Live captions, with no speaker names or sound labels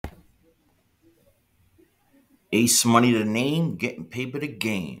Ace money to name, getting paper to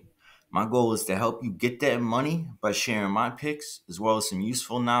game. My goal is to help you get that money by sharing my picks as well as some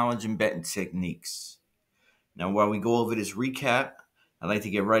useful knowledge and betting techniques. Now, while we go over this recap, I'd like to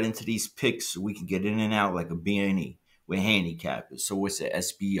get right into these picks so we can get in and out like a B&E. We're handicappers, so it's a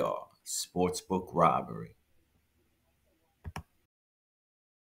SBR, Sportsbook Robbery.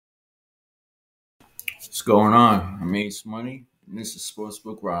 What's going on? I'm Ace Money, and this is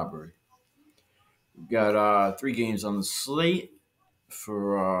Sportsbook Robbery. We've got three games on the slate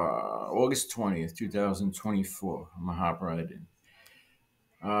for August 20th, 2024. I'm going to hop right in.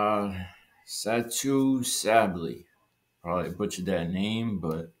 Satu Sably. Probably butchered that name,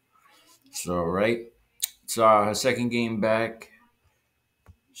 but it's all right. It's her second game back.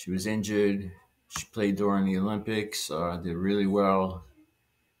 She was injured. She played during the Olympics. Did really well.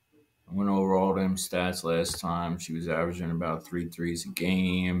 I went over all them stats last time. She was averaging about 3 threes a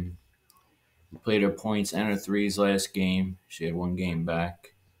game. Played her points and her threes last game. She had one game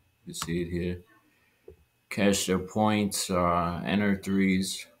back. You can see it here. Cashed her points and her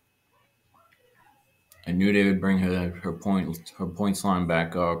threes. I knew they would bring her points line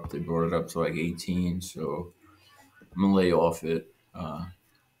back up. They brought it up to like 18, so I'm gonna lay off it.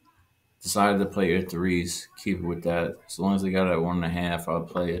 Decided to play her threes, keep it with that. As long as they got it at 1.5, I'll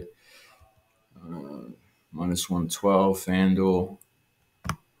play it. Minus 112, FanDuel.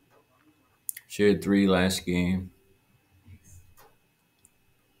 She had 3 last game.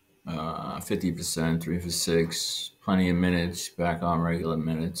 50%, 3 for 6. Plenty of minutes, back on regular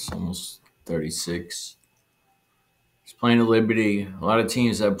minutes, almost 36. She's playing the Liberty. A lot of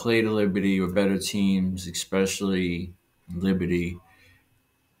teams that play the Liberty are better teams, especially Liberty.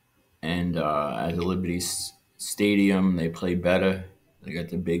 And at the Liberty Stadium, they play better. They got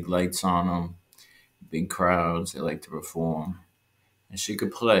the big lights on them, big crowds. They like to perform. And she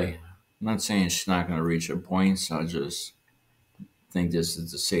could play. I'm not saying she's not going to reach her points. I just think this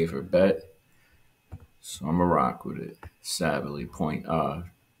is a safer bet. So I'm going to rock with it. Savagely point.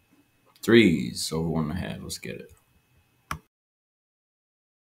 Threes over 1.5. Let's get it.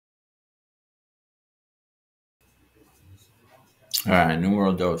 All right,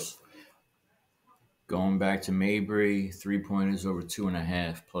 numero dos. Going back to Mabry, 3-pointers over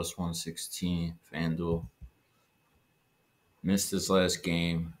 2.5, plus 116. FanDuel. Missed this last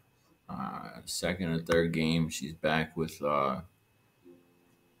game. Second or third game, she's back with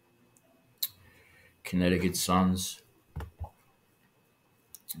Connecticut Suns.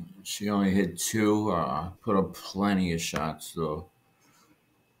 She only hit 2, put up plenty of shots though.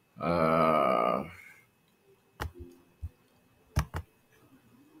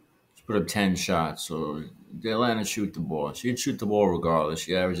 She put up 10 shots, so the Atlanta shoot the ball. She'd shoot the ball regardless.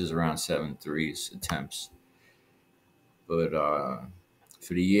 She averages around 7 threes attempts. But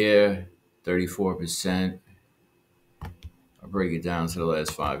for the year, 34%. I'll break it down to the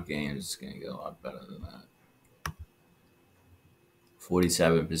last 5 games. It's going to get a lot better than that.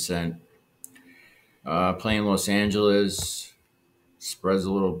 47%. Playing Los Angeles. Spread's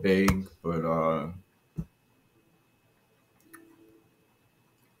a little big, but I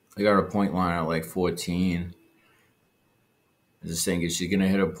got a point line at like 14. I just think if she's going to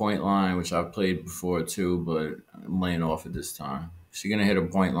hit a point line, which I've played before too, but I'm laying off it this time. If she's going to hit a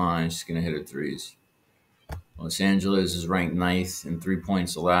point line, she's going to hit her threes. Los Angeles is ranked 9th in 3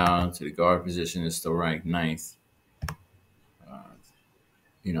 points allowed. To the guard position is still ranked 9th.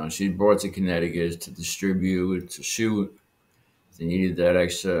 She brought to Connecticut to distribute, to shoot. They needed that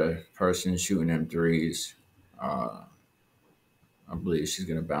extra person shooting them threes. I believe she's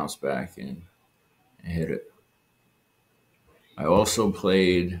going to bounce back and hit it. I also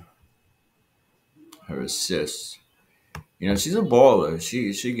played her assists. She's a baller.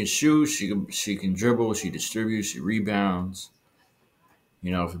 She can shoot. She can dribble. She distributes. She rebounds.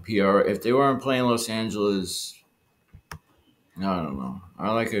 For PR, if they weren't playing Los Angeles, I don't know.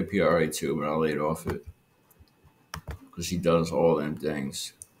 I like her PRA too, but I'll lay it off it because she does all them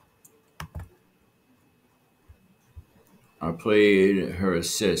things. I played her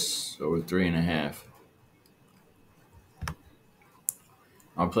assists over 3.5.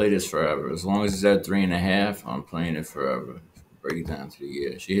 I'll play this forever. As long as it's at 3.5, I'm playing it forever. Break it down to the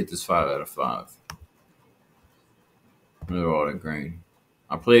year. She hit this 5 out of 5. They're all the green.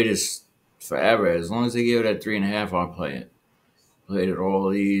 I play this forever. As long as they give it at 3.5, I'll play it. Played it all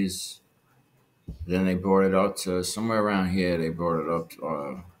these. Then they brought it up to somewhere around here. They brought it up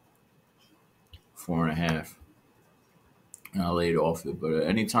to 4.5. And I laid off it. But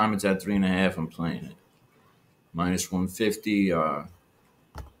anytime it's at 3.5, I'm playing it. Minus 150.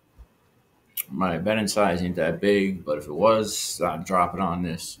 My betting size ain't that big, but if it was, I'd drop it on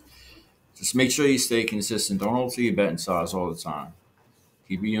this. Just make sure you stay consistent. Don't alter your betting size all the time.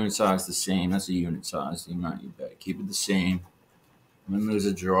 Keep your unit size the same. That's a unit size, the amount you bet. Keep it the same. When there's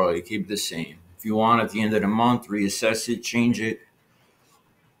a draw, you keep it the same. If you want at the end of the month, reassess it, change it.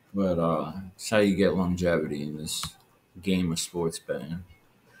 But it's how you get longevity in this game of sports betting.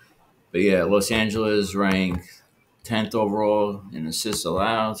 But yeah, Los Angeles ranked 10th overall in assists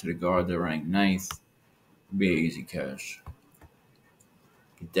allowed to the guard. They're ranked 9th. Be easy cash.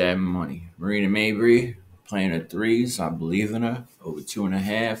 Get that money. Marina Mabry playing at threes. I believe in her. Over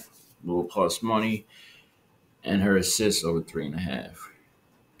 2.5. Little plus money. And her assists over 3.5.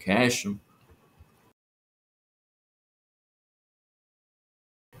 Cash them.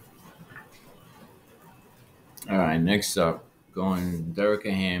 All right, next up, going Derek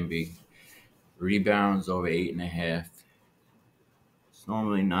Hamby. Rebounds over 8.5. It's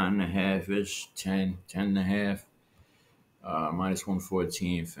normally 9.5 ish, 10, 10.5. Minus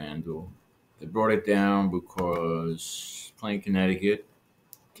 114 FanDuel. They brought it down because playing Connecticut.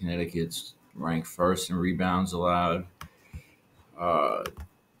 Connecticut's ranked first in rebounds allowed. Uh,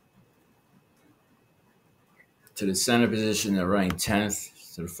 to the center position, they're ranked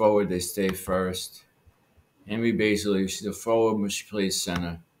 10th. To the forward, they stay first. Hamby basically, she's a forward, but she plays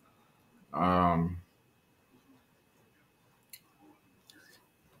center.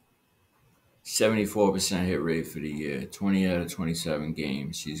 74% hit rate for the year. 20 out of 27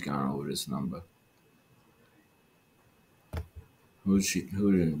 games, she's gone over this number. Who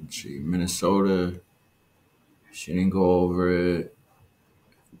didn't she? Minnesota. She didn't go over it.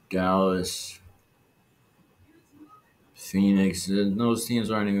 Dallas. Phoenix. Those teams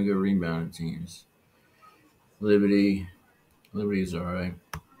aren't even good rebounding teams. Liberty's all right.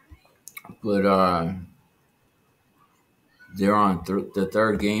 But they're on the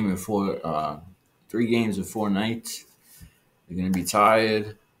third game in 3 games in 4 nights. They're going to be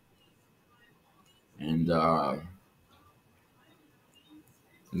tired. And there's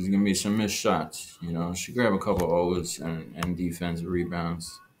going to be some missed shots. You know, she grabbed a couple of O's and defensive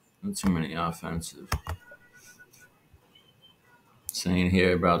rebounds. Not too many offensive. Saying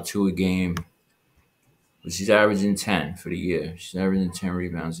here about 2 a game. But she's averaging 10 for the year. She's averaging 10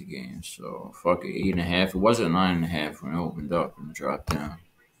 rebounds a game. So, fuck it, 8.5. It wasn't 9.5 when it opened up and dropped down.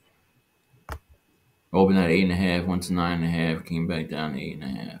 Opened at 8.5, went to 9.5, came back down to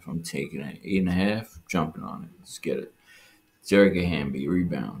 8.5. I'm taking it. 8.5, jumping on it. Let's get it. Jerica Hamby,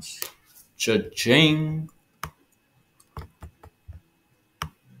 rebounds. Cha-ching.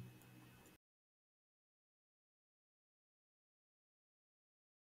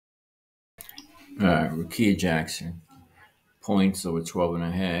 All right, Rakia Jackson. Points over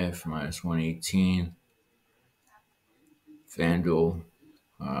 12.5, minus 118. FanDuel.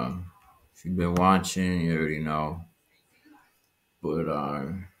 If you've been watching, you already know. But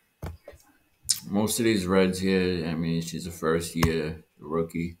most of these Reds here, I mean, she's a first year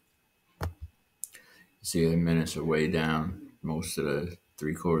rookie. See her minutes are way down most of the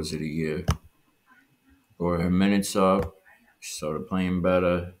 3/4 of the year. Or her minutes up. She started playing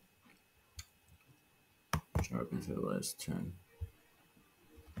better. Sharp into the last 10.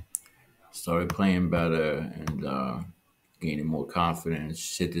 Started playing better and gaining more confidence.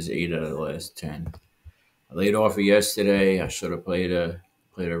 She hit this 8 out of the last 10. I laid off her yesterday. I should have played her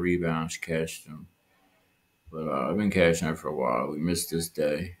rebound. She cashed them. But I've been cashing her for a while. We missed this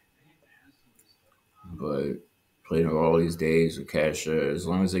day. But played her all these days with cash her. As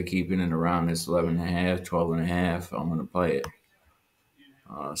long as they keep it in around this 11.5, 12.5, I'm going to play it.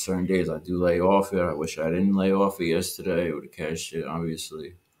 Certain days I do lay off it. I wish I didn't lay off it yesterday. I would have cashed it,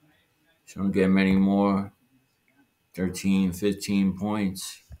 obviously. She don't get many more. 13, 15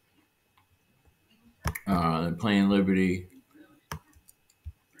 points. They're playing Liberty.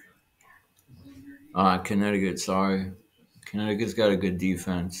 Connecticut, sorry. Connecticut's got a good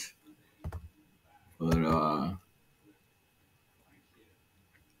defense. But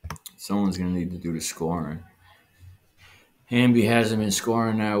someone's going to need to do the scoring. Hamby hasn't been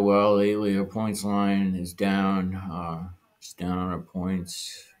scoring that well lately. Her points line is down. It's down on her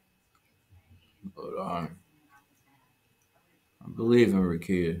points. But I believe in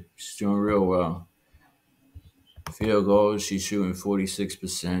Rakia. She's doing real well. Field goals, she's shooting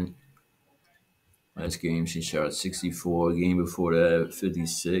 46%. Last game, she shot 64. Game before that,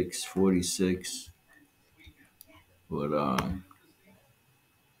 56, 46. But,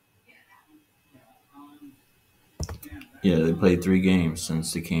 yeah, they played 3 games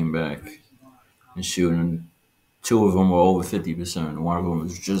since they came back. And shooting, 2 of them were over 50%. One of them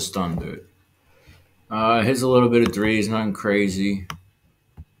was just under it. Hits a little bit of threes, nothing crazy.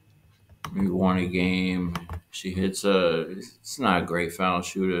 Maybe 1 a game. She hits it's not a great foul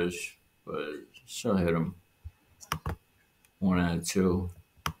shooter. but she'll hit them 1 out of 2,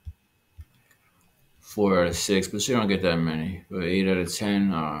 4 out of 6, but she don't get that many. But 8 out of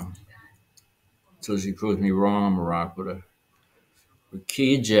 10, until she proves me wrong, I'm gonna rock with her. With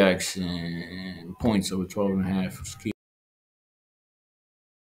Key Jackson, points over 12.5.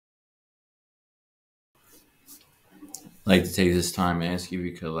 I'd like to take this time and ask you if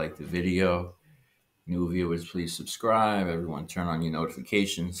you could like the video. New viewers, please subscribe. Everyone, turn on your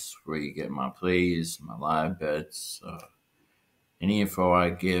notifications where you get my plays, my live bets, any info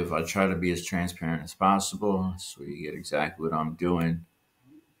I give. I try to be as transparent as possible so you get exactly what I'm doing.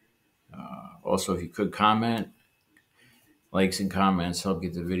 Also, if you could comment, likes and comments help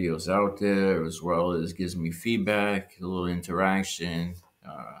get the videos out there, as well as gives me feedback, a little interaction.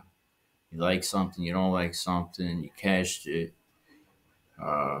 You like something, you don't like something, you cashed it.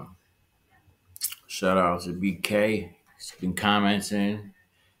 Shout out to BK. He's been commenting,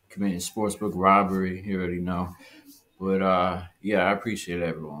 committing sportsbook robbery. You already know. But yeah, I appreciate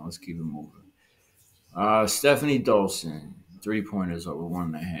everyone. Let's keep it moving. Stephanie Dolson, 3 pointers over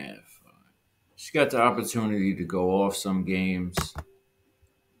 1.5. She got the opportunity to go off some games.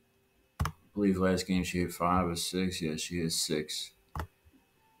 I believe last game she hit 5 or 6. Yeah, she hit 6.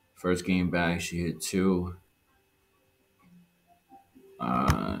 First game back, she hit 2.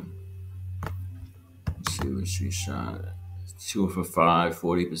 Let's see what she shot. 2 for 5,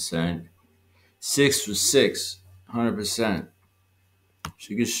 40%. 6 for 6, 100%.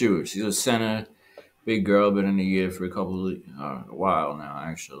 She can shoot. She's a center, big girl, been in the year for a while now,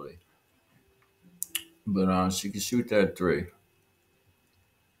 actually. But she can shoot that 3.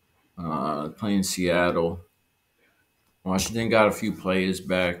 Playing Seattle. Washington got a few players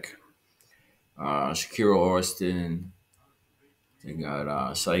back. Shakira Austin. They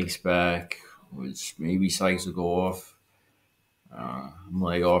got Sykes back, which maybe Sykes will go off. I'm going to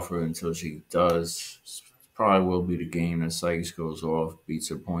lay off her until she does. Probably will be the game that Sykes goes off, beats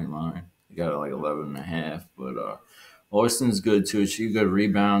her point line. They got like 11.5. But Austin's good too. She's a good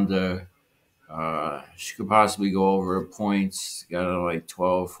rebounder. She could possibly go over her points. Got her like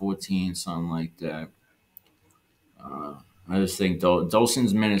 12, 14, something like that. I just think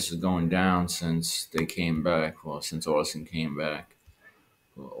Dolson's minutes is going down since they came back. Well, since Austin came back.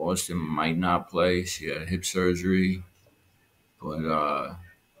 Well, Austin might not play. She had hip surgery. But I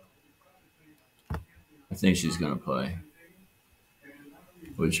think she's going to play.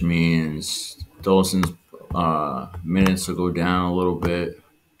 Which means Dolson's minutes will go down a little bit.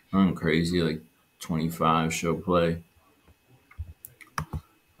 Nothing crazy, like 25 she'll play.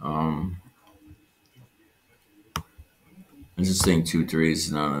 I just think 2 threes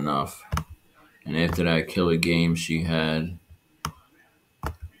is not enough. And after that killer game she had,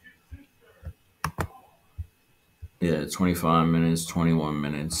 25 minutes, 21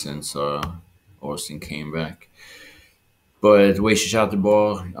 minutes since Austin came back. But the way she shot the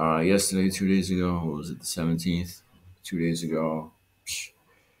ball yesterday, 2 days ago, what was it, the 17th? 2 days ago,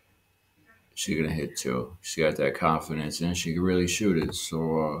 she's going to hit 2. She got that confidence and she can really shoot it.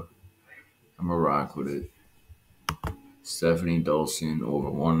 So I'm going to rock with it. Stephanie Dolson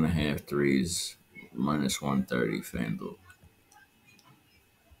over 1.5 threes, minus 130 FanDuel.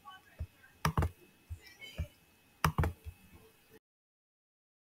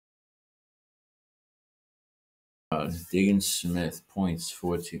 Diggins Smith points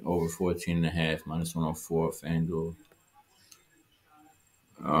 14 over 14.5, minus 104 FanDuel.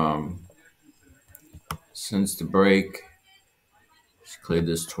 Since the break, she cleared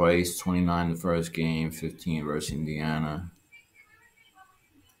this twice. 29 the first game, 15 versus Indiana.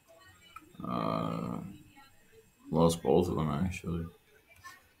 Lost both of them actually.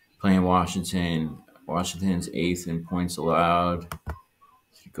 Playing Washington. Washington's 8th in points allowed.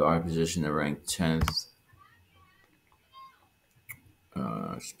 Guard position, they're ranked 10th.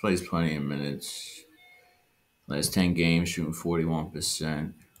 She plays plenty of minutes. Last 10 games, shooting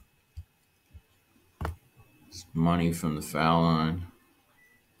 41%. Money from the foul line.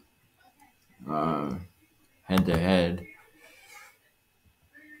 Head to head.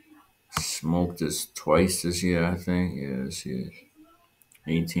 Smoked us twice this year, I think. Yeah, this year.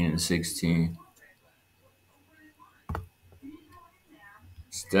 18 and 16.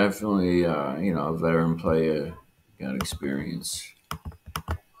 It's definitely, a veteran player. Got experience.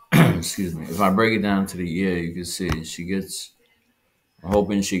 Excuse me. If I break it down to the year, you can see I'm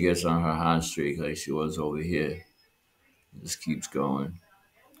hoping she gets on her hot streak like she was over here. It just keeps going.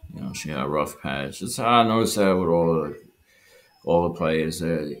 She had a rough patch. That's how I noticed that with all the players.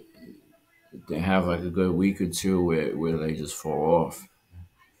 They have like a good week or two where they just fall off.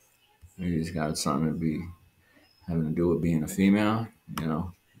 They just got something to be having to do with being a female.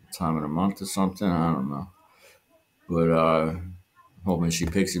 time of the month or something. I don't know. But hoping she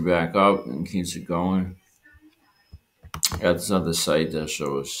picks it back up and keeps it going. Got this other site that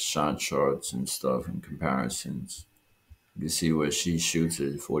shows shot charts and stuff and comparisons. You can see where she shoots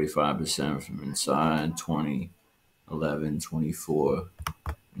at 45% from inside, 20, 11, 24.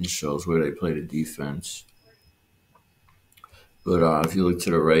 It shows where they play the defense. But if you look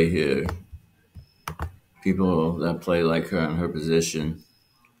to the right here, people that play like her in her position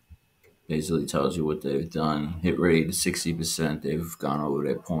basically tells you what they've done. Hit rate is 60%. They've gone over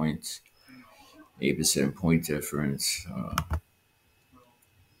their points. 8% point difference.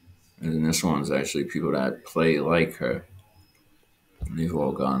 And then this one's actually people that play like her. They've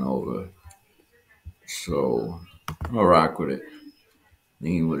all gone over. So I'll rock with it.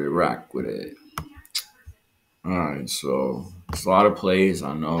 Lean with it, rock with it. Alright, so it's a lot of plays.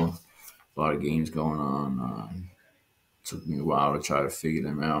 I know a lot of games going on. Took me a while to try to figure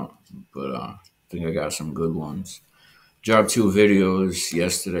them out, but I think I got some good ones. Dropped 2 videos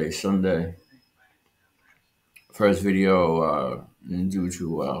yesterday, Sunday. First video didn't do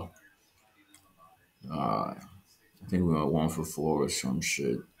too well. I think we went 1 for 4 or some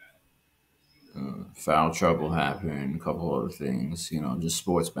shit. Foul trouble happened, a couple other things, just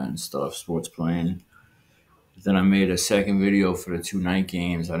sports betting stuff, sports playing. Then I made a second video for the 2 night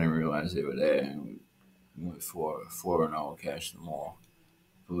games. I didn't realize they were there. And we went 4-0, cashed them all.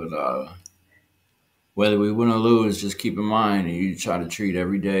 But whether we win or lose, just keep in mind you try to treat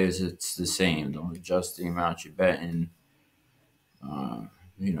every day as it's the same. Don't adjust the amount you're betting.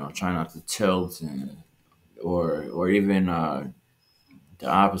 Try not to tilt or even the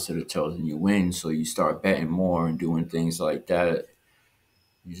opposite of tilting. You win, so you start betting more and doing things like that.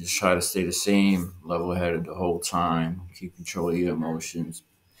 You just try to stay the same, level-headed the whole time. Keep control of your emotions.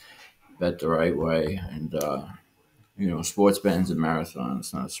 Bet the right way, and sports betting's a marathon.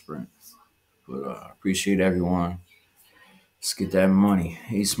 It's not a sprint. But appreciate everyone. Let's get that money.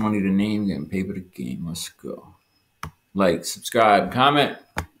 Ace money the name, getting paper the game. Let's go. Like, subscribe, comment.